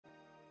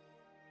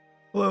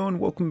Hello and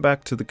welcome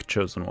back to the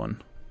Choson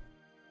One.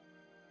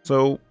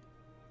 So,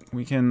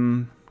 we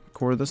can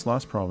core this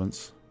last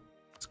province.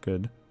 It's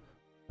good.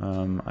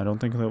 I don't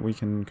think that we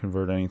can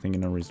convert anything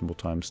in a reasonable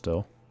time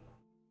still.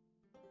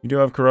 We do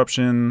have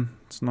corruption.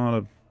 It's not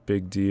a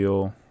big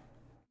deal.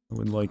 I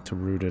would like to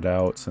root it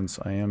out since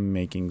I am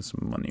making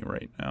some money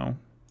right now.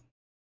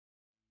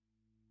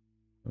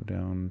 Go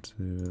down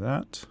to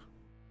that.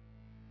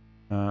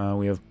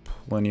 We have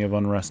plenty of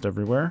unrest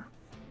everywhere.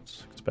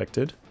 It's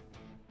expected.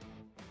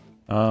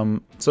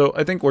 So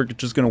I think we're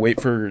just going to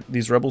wait for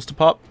these rebels to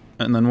pop,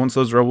 and then once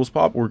those rebels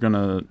pop, we're going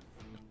to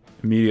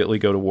immediately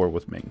go to war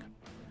with Ming.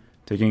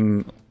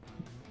 Taking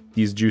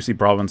these juicy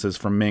provinces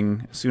from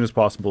Ming as soon as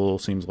possible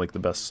seems like the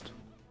best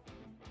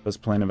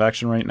plan of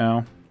action right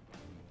now.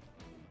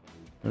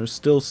 There's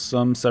still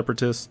some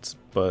separatists,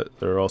 but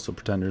there are also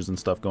pretenders and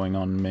stuff going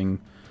on in Ming.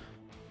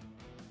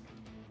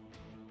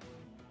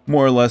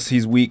 More or less,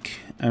 he's weak,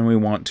 and we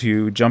want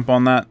to jump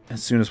on that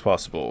as soon as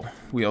possible.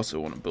 We also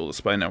want to build a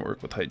spy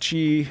network with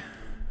Haichi.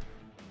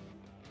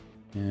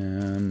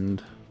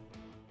 And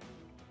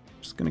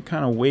just going to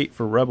kind of wait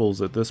for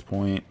rebels at this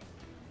point.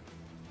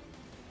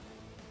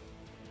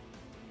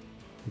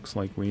 Looks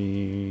like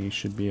we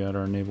should be at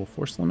our naval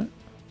force limit.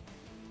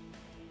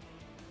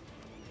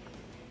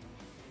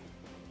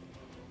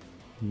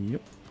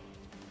 Yep.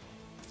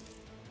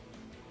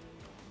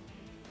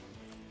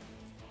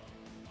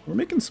 We're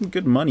making some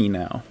good money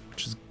now,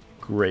 which is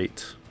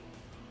great.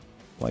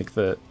 Like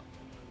that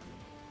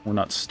we're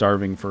not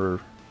starving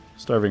for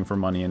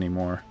money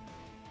anymore.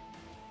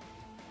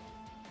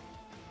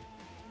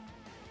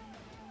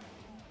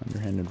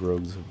 Underhanded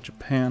rogues of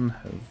Japan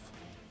have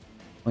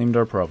claimed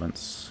our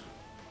province.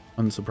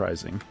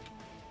 Unsurprising.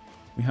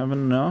 We have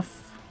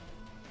enough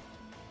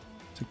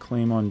to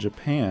claim on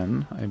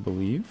Japan, I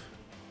believe.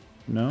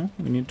 No?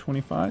 We need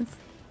 25?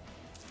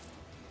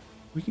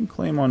 We can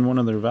claim on one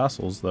of their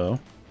vassals, though.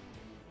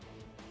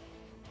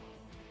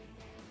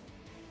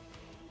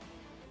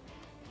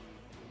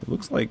 It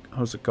looks like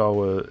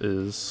Hosokawa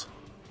is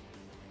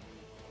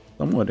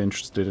somewhat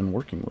interested in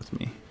working with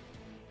me.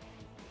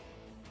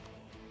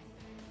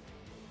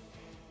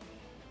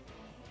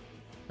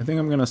 I think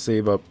I'm going to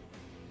save up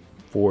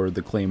for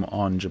the claim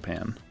on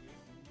Japan.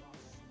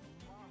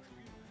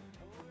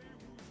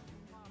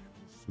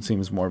 It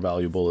seems more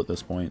valuable at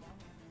this point.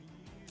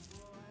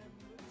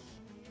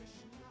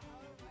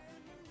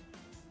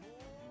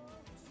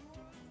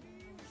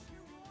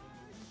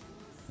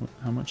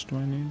 How much do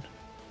I need?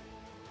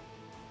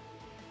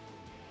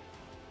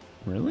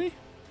 Really?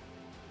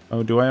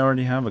 Oh, do I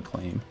already have a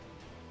claim?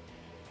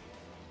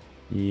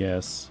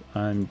 Yes,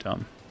 I'm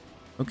dumb.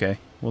 Okay,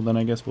 well then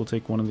I guess we'll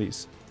take one of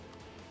these.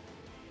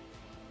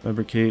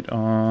 Fabricate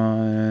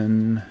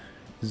on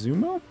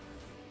Izumo?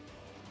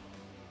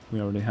 We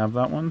already have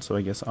that one, so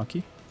I guess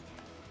Aki.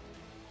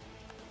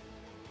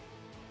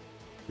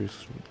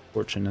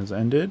 Fortune has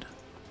ended.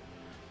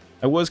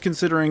 I was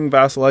considering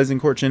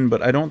vassalizing Korchin,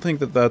 but I don't think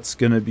that that's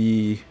going to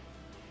be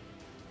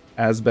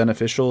as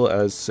beneficial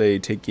as, say,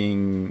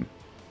 taking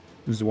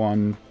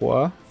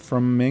Zhuanhua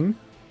from Ming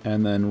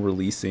and then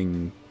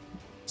releasing,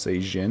 say,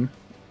 Jin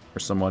or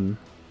someone.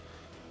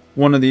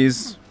 One of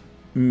these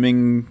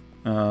Ming,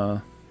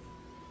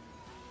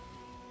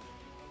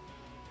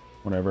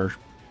 whatever,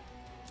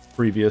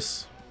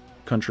 previous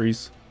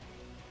countries.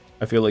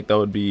 I feel like that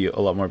would be a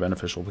lot more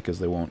beneficial because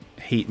they won't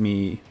hate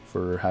me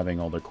for having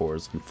all their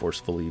cores and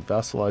forcefully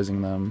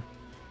vassalizing them.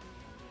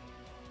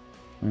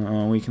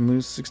 We can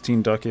lose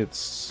 16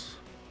 ducats.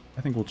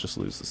 I think we'll just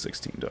lose the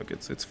 16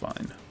 ducats. It's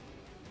fine.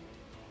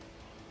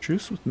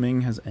 Truce with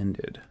Ming has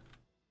ended.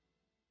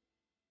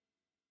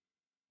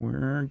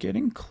 We're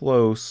getting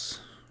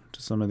close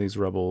to some of these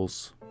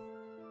rebels.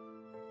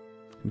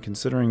 And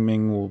considering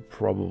Ming will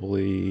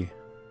probably...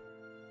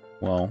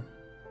 well...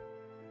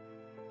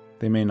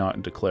 they may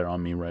not declare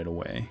on me right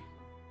away.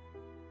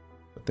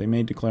 But they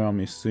may declare on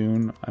me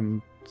soon.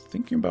 I'm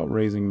thinking about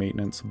raising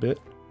maintenance a bit.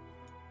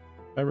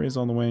 If I raise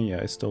all the way, yeah,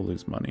 I still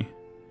lose money.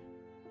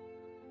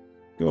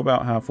 Go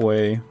about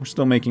halfway. We're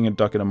still making a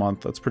ducat a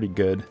month. That's pretty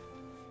good.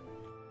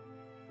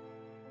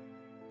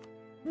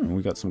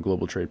 We got some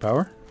global trade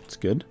power. That's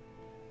good.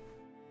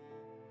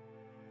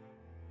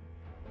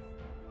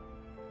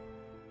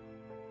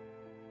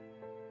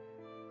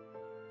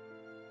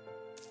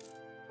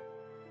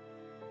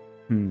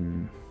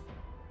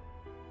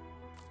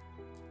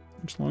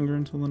 Much longer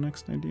until the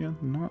next idea?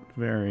 Not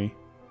very.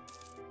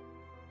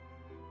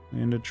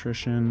 Land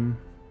attrition,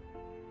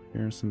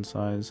 garrison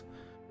size.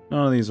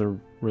 None of these are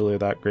really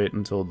that great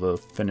until the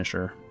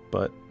finisher,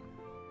 but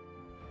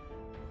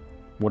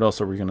what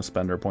else are we going to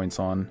spend our points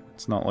on?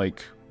 It's not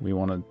like we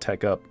want to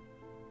tech up.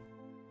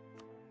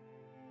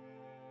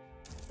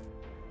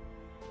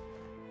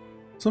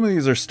 Some of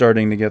these are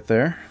starting to get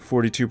there.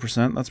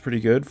 42%, that's pretty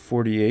good.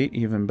 48,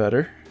 even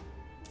better.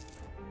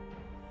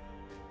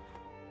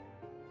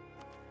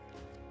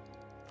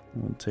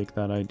 We'll take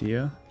that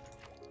idea.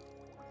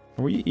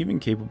 Are we even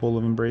capable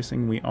of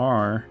embracing? We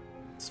are.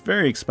 It's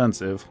very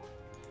expensive,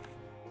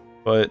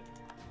 but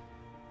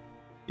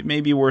it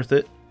may be worth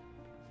it.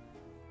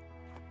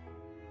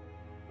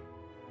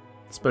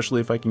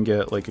 especially if I can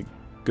get like a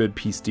good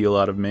peace deal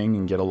out of Ming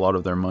and get a lot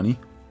of their money.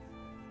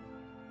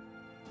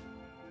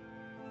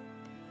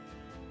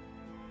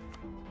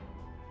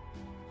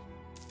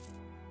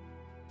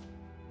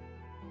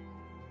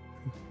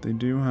 They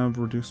do have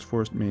reduced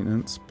forced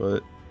maintenance,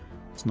 but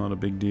it's not a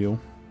big deal.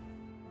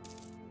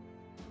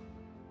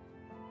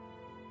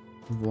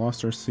 We've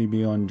lost our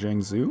CB on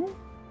Jiangsu?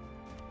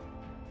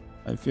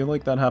 I feel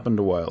like that happened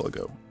a while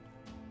ago.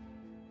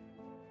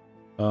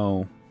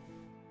 Oh,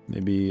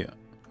 maybe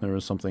there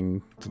was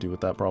something to do with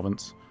that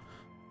province.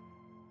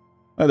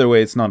 Either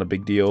way, it's not a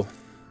big deal.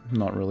 I'm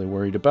not really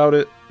worried about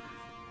it.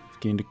 We've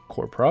gained a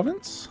core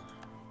province.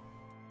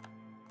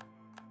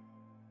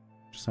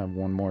 Just have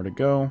one more to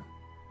go.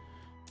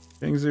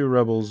 Jiangsu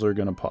rebels are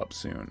gonna pop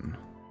soon.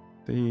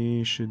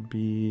 They should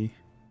be...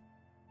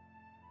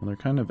 Well, they're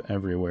kind of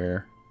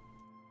everywhere.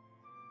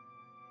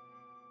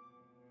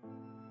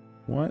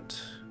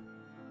 What?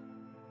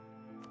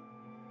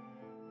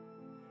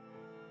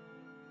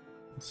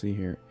 Let's see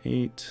here.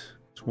 8,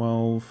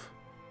 12.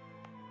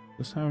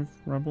 Does this have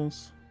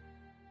rebels?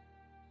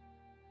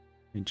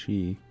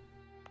 HE.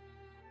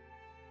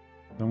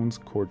 That one's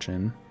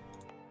Korchin.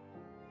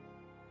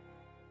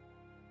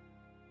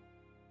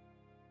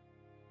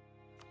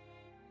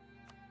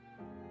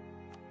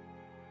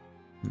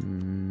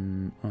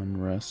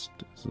 Unrest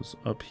is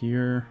up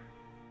here.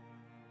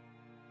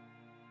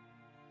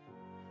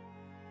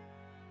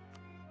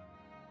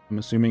 I'm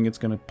assuming it's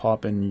going to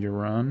pop in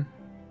Yaran.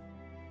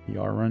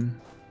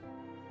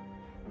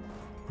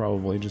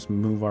 Probably just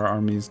move our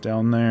armies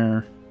down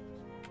there.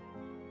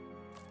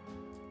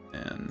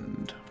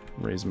 And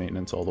raise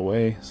maintenance all the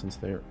way, since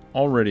they're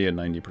already at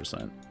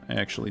 90%. I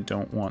actually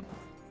don't want...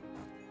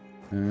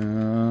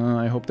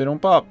 I hope they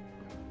don't pop.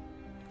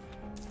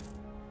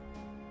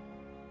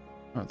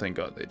 Oh, thank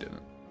God they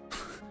didn't.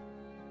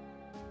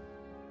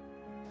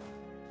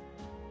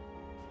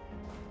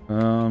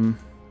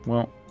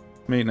 Well,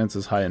 maintenance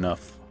is high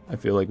enough. I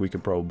feel like we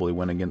could probably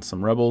win against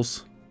some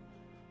rebels.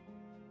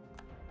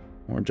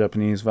 More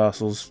Japanese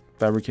vassals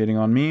fabricating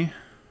on me.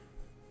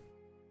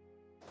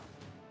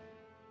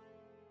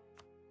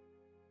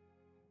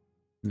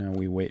 Now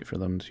we wait for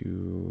them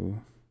to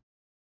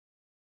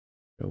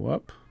go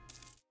up.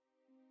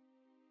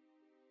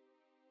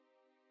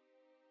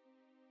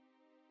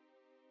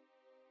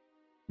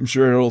 I'm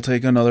sure it'll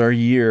take another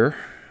year,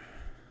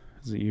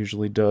 as it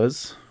usually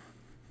does.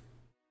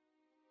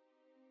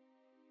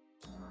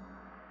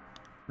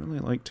 Really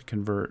like to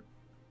convert,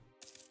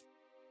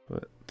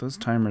 but those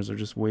timers are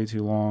just way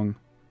too long.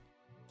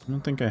 I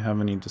don't think I have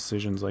any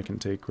decisions I can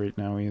take right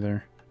now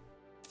either.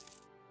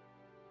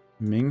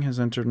 Ming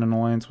has entered an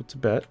alliance with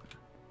Tibet.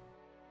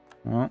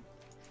 Well,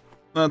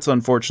 that's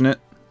unfortunate.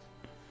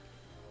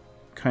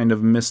 Kind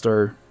of missed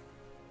our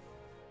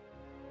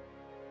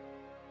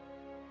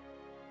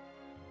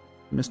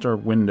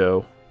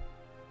window.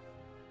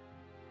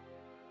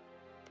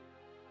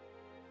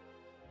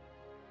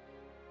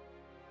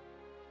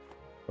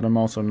 But I'm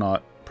also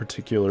not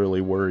particularly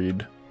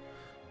worried,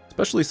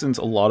 especially since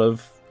a lot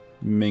of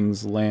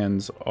Ming's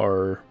lands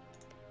are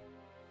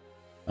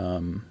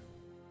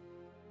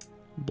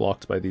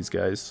blocked by these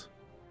guys.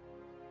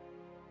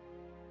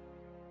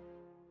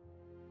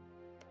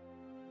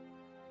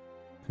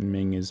 And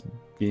Ming is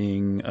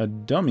being a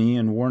dummy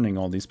and warning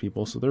all these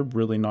people, so they're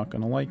really not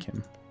going to like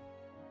him.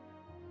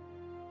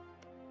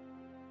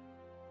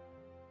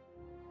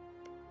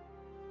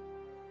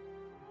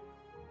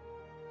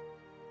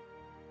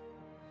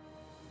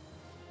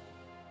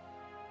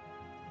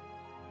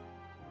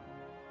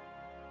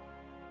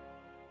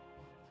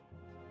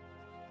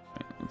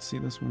 Let's see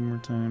this one more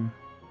time.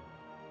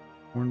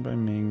 Warned by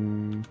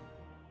Ming.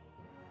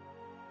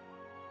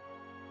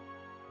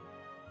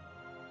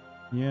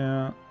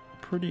 Yeah,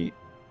 pretty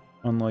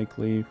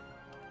unlikely.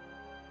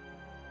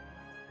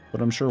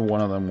 But I'm sure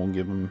one of them will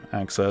give him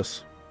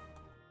access.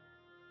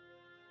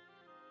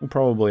 We'll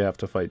probably have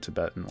to fight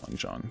Tibet and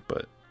Wangzhong,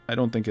 but I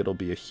don't think it'll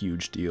be a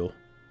huge deal.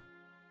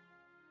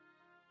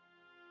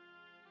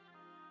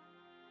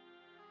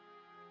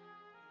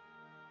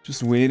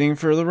 Just waiting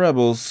for the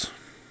rebels.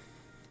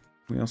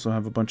 We also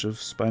have a bunch of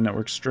spy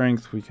network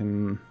strength. We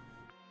can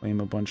claim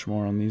a bunch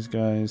more on these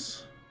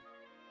guys.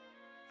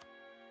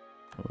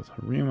 Go with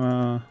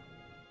Harima.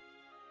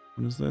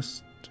 What is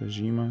this?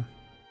 Tajima?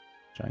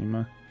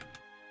 Jaima?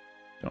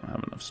 Don't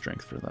have enough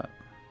strength for that.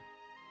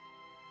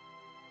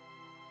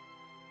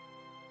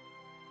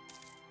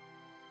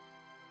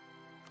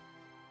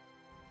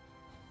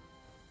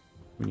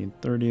 We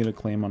need 30 to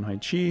claim on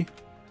Haichi.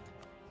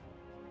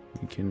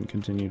 We can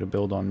continue to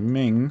build on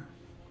Ming.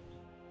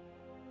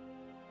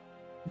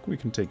 I think we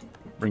can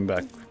bring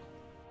back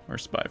our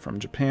spy from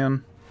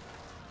Japan.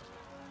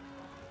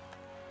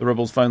 The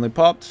rebels finally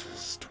popped.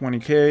 It's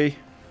 20k.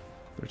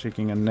 They're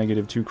taking a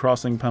 -2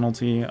 crossing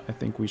penalty. I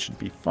think we should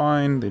be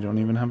fine. They don't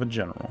even have a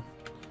general.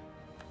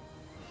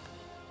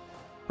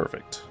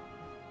 Perfect.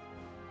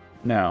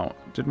 Now,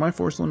 did my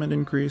force limit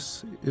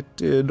increase? It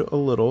did a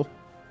little.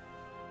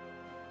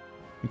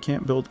 We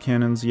can't build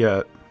cannons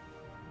yet.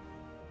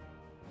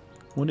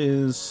 What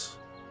is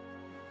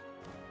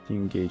the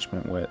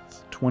engagement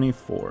with?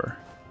 24.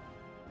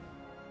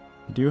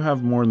 I do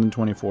have more than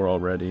 24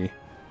 already.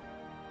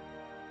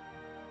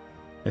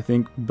 I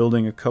think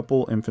building a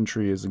couple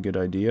infantry is a good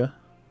idea.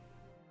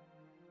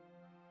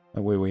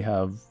 That way we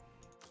have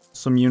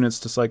some units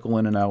to cycle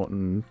in and out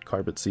and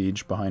carpet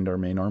siege behind our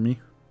main army.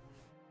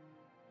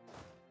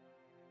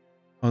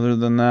 Other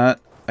than that,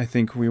 I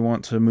think we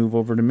want to move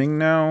over to Ming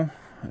now.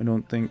 I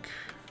don't think...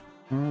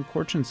 Well,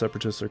 Korchin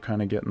separatists are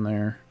kind of getting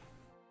there.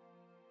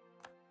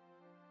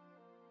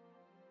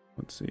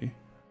 Let's see.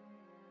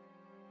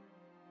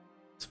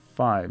 It's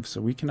 5,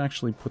 so we can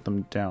actually put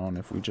them down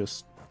if we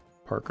just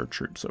park our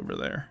troops over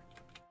there.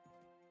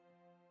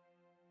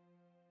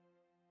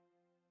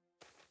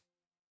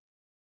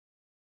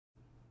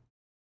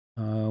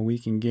 We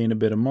can gain a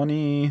bit of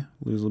money,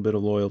 lose a bit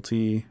of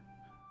loyalty,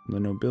 the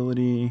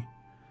nobility,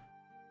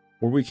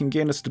 or we can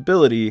gain a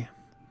stability,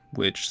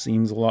 which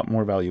seems a lot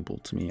more valuable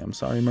to me. I'm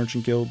sorry,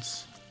 merchant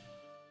guilds.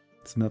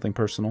 It's nothing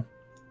personal.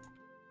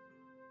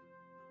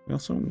 We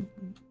also...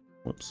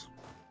 Whoops.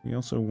 We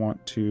also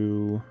want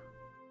to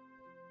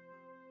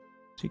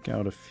take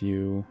out a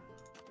few...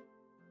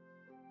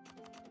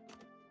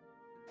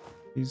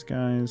 These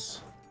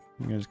guys.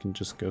 You guys can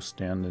just go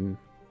stand in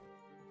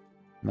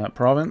that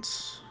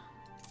province.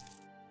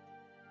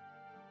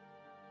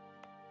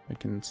 I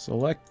can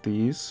select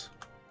these.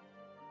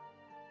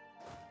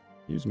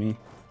 Excuse me.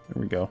 There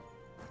we go.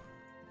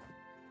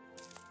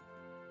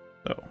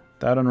 So,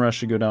 that unrest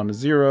should go down to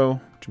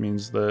 0, which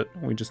means that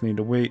we just need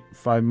to wait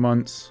 5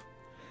 months.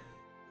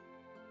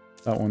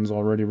 That one's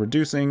already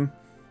reducing.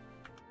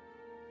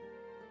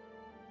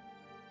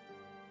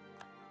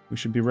 We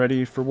should be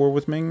ready for war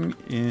with Ming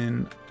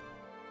in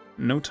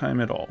no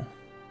time at all.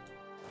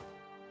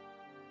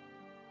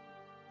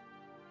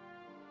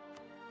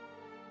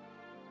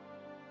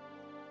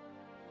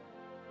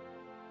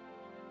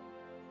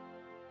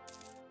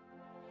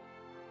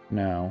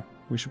 Now,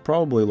 we should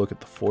probably look at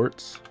the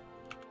forts.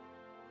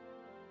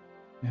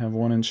 They have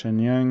one in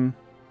Shenyang,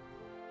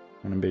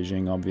 one in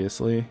Beijing,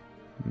 obviously,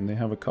 and they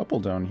have a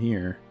couple down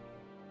here.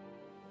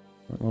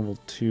 At level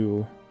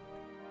 2.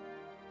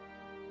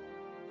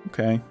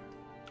 Okay,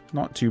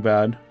 not too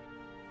bad.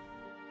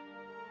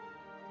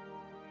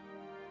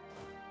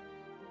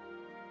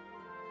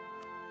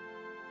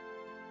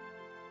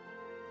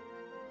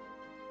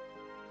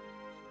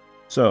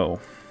 So,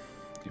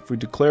 if we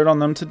declared on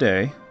them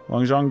today,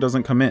 Longzhong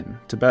doesn't come in.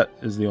 Tibet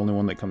is the only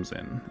one that comes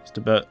in. Is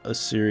Tibet a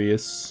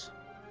serious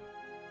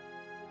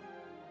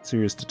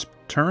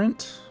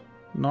deterrent?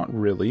 Not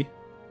really.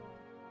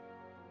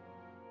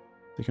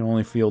 They can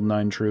only field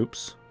 9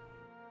 troops.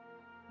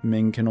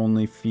 Ming can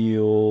only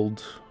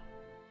field...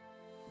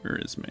 Where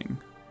is Ming?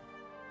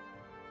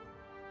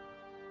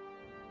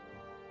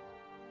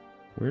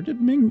 Where did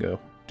Ming go?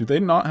 Do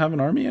they not have an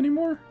army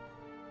anymore?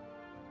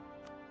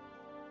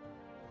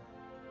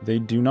 They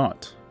do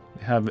not.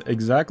 They have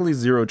exactly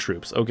 0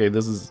 troops. Okay,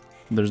 there's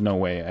no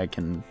way I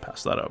can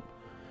pass that up.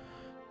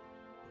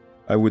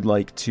 I would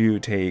like to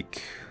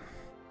take...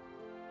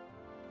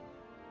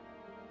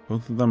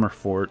 Both of them are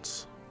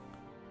forts.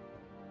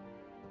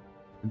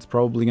 It's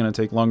probably going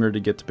to take longer to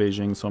get to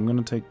Beijing, so I'm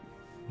going to take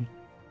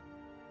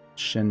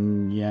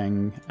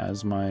Shenyang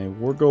as my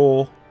war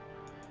goal.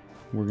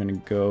 We're going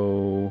to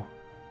go...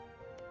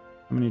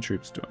 How many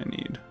troops do I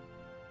need?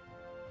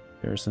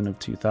 Garrison of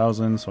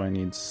 2,000, so I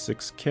need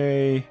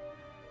 6k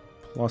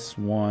plus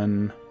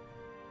 1.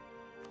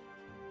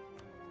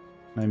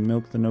 Can I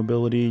milk the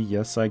nobility?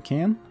 Yes, I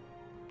can.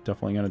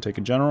 Definitely going to take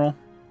a general.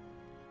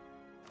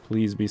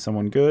 Please be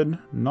someone good.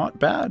 Not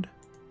bad.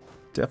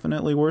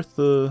 Definitely worth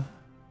the...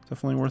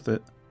 Definitely worth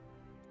it.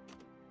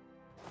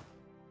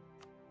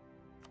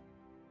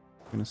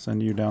 I'm going to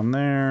send you down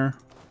there.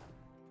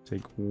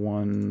 Take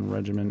 1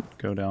 regiment,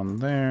 go down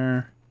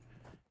there.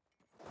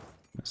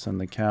 I'm going to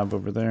send the cav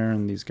over there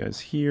and these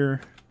guys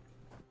here.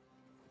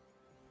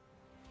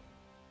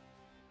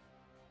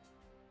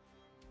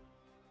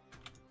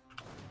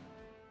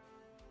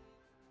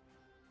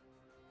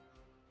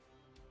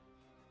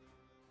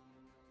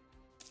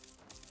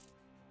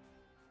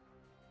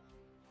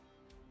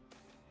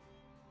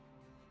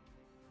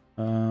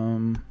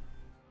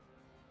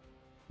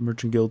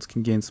 Merchant guilds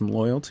can gain some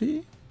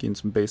loyalty, gain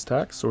some base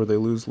tax, or they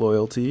lose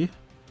loyalty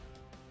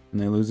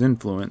and they lose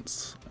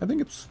influence. I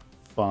think it's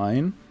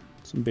fine.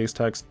 Some base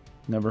tax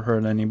never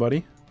hurt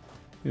anybody.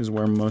 Is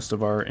where most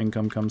of our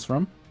income comes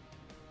from.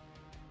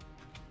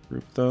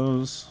 Group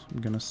those. I'm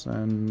gonna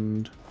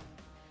send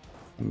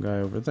one guy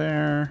over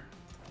there.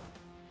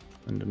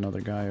 And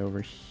another guy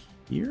over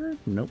here.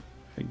 Nope,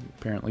 I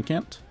apparently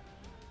can't.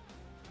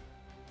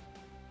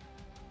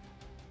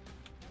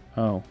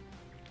 Oh,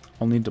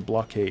 I'll need to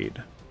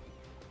blockade.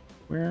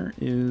 Where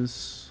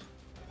is...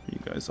 Where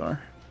you guys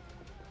are?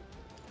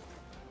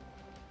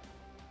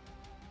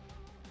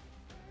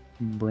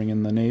 Bring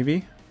in the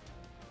Navy.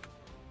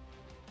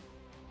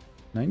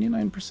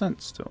 99%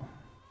 still.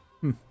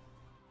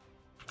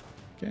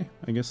 Okay,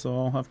 I guess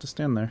I'll have to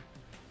stand there.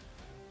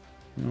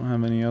 We don't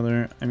have any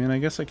other... I mean, I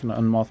guess I can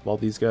unmothball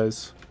these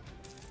guys.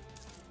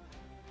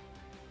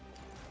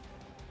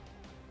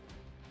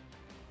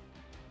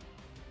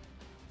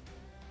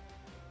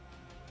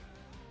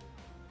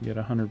 Get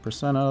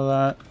 100% out of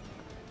that.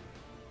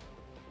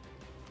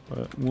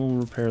 But we'll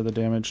repair the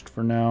damage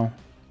for now.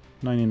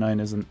 99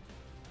 isn't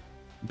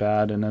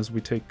bad, and as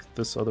we take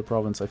this other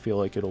province, I feel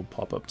like it'll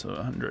pop up to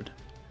 100.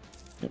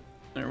 Yep,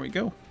 there we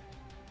go.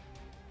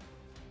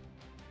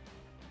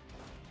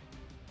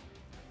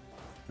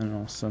 And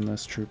I'll send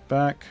this troop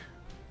back.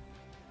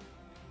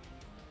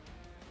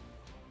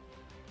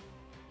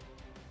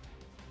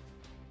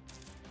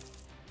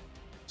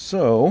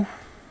 So,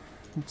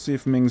 let's see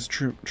if Ming's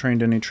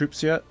trained any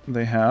troops yet.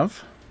 They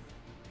have.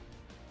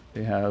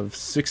 They have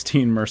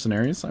 16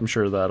 mercenaries. I'm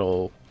sure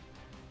that'll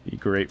be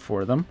great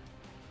for them.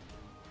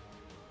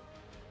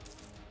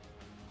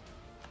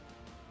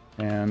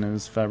 And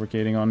is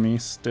fabricating on me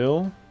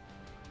still.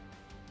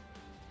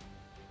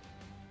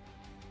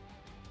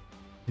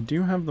 I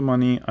do have the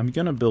money. I'm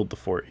gonna build the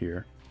fort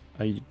here.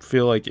 I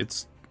feel like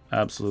it's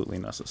absolutely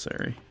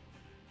necessary.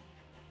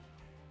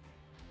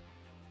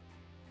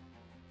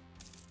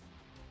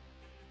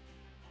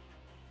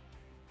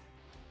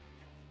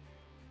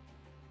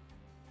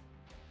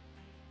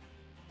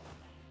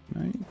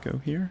 Can I go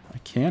here? I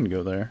can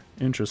go there.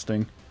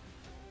 Interesting.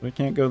 But I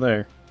can't go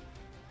there.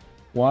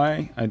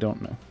 Why? I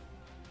don't know.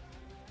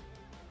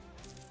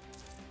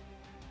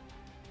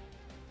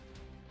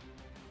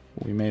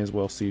 We may as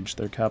well siege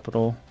their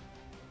capital.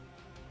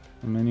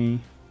 How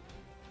many?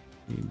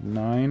 Need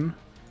 9.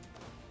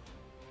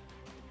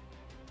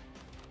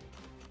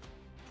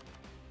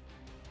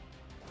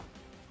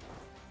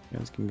 You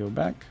guys can go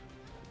back.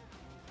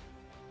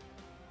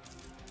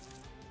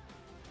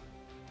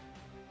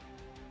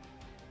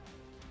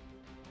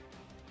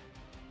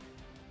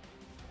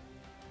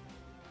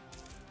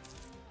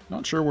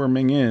 Not sure where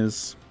Ming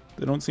is.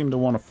 They don't seem to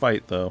want to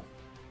fight, though.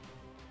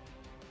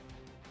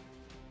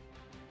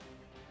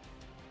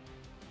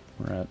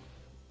 We're at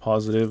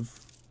positive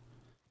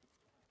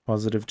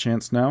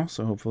chance now,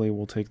 so hopefully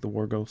we'll take the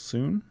war goal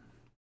soon.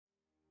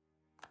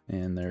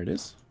 And there it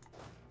is.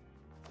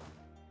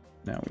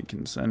 Now we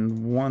can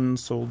send 1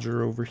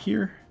 soldier over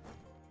here.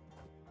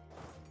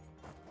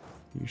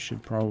 You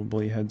should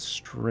probably head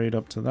straight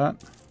up to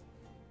that.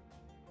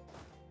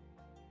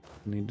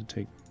 Need to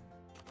take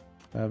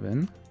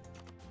Bevin.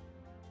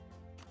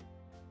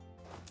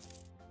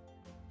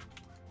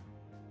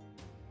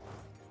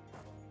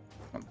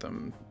 Want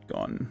them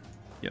gone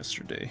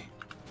yesterday.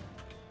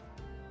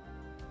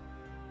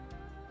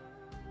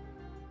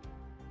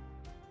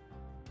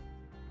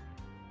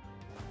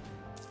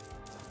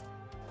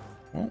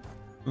 Well,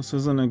 this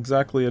isn't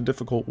exactly a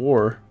difficult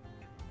war.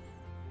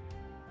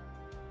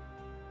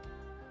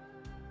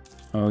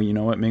 Oh, you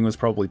know what? Ming was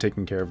probably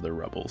taking care of their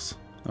rebels.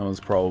 That was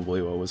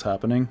probably what was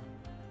happening.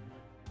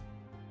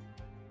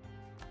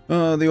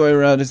 The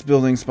Oirad is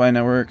building spy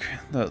network.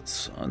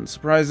 That's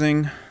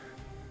unsurprising.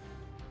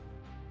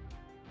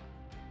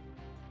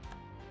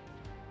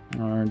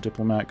 Our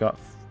diplomat got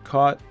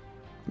caught.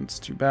 It's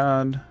too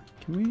bad.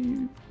 Can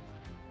we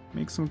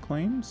make some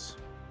claims?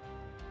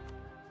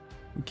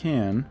 We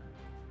can.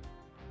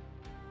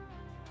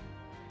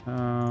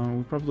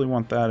 We probably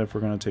want that if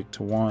we're going to take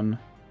Tawan.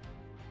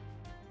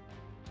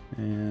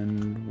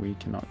 And we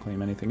cannot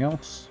claim anything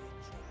else.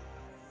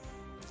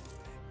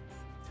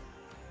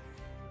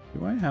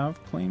 Do I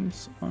have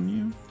claims on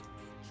you?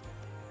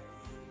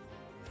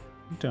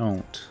 I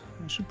don't.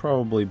 I should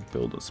probably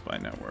build a spy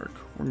network.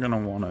 We're going to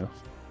want to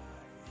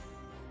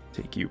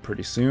take you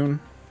pretty soon.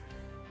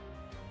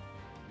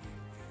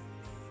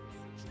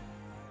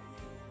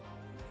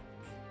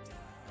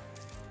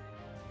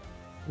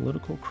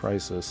 Political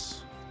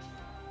crisis.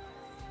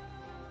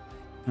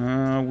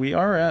 We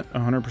are at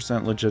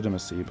 100%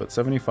 legitimacy, but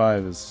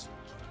 75 is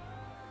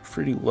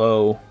pretty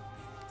low.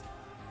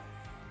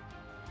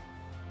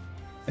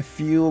 I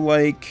feel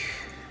like...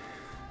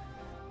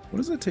 What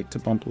does it take to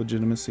bump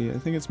legitimacy? I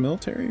think it's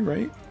military,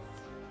 right?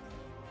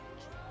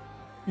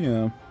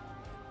 Yeah.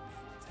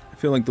 I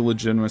feel like the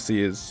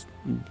legitimacy is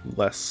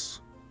less...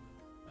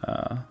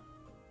 what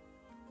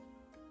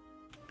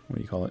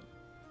do you call it?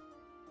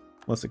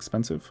 Less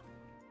expensive?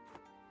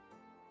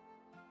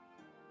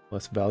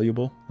 Less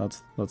valuable?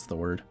 That's the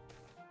word.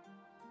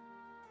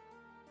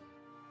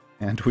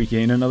 And we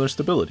gain another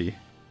stability.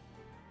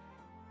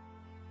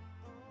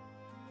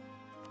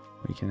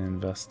 We can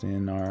invest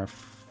in our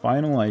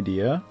final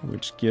idea,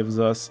 which gives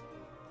us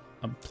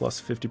a plus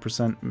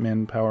 50%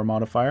 manpower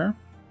modifier.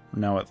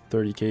 We're now at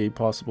 30k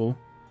possible.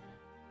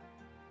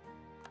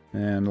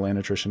 And land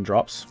attrition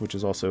drops, which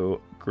is also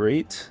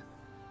great.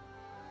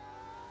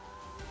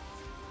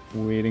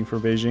 Waiting for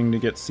Beijing to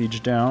get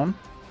sieged down.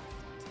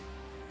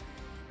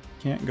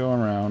 Can't go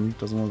around.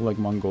 Doesn't look like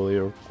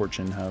Mongolia or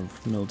Fortune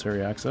have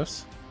military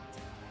access.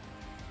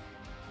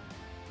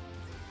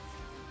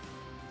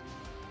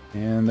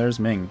 And there's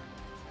Ming.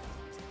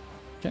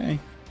 Okay.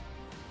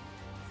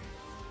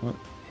 What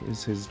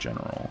is his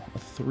general? A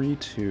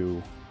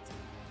 3-2.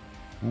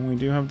 Well, we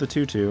do have the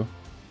 2-2.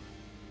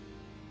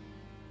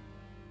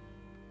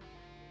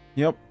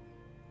 Yep.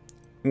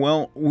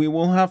 Well, we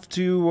will have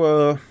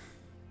to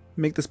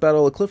make this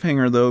battle a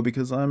cliffhanger, though,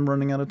 because I'm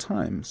running out of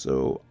time.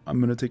 So I'm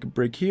going to take a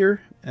break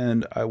here,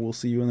 and I will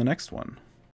see you in the next one.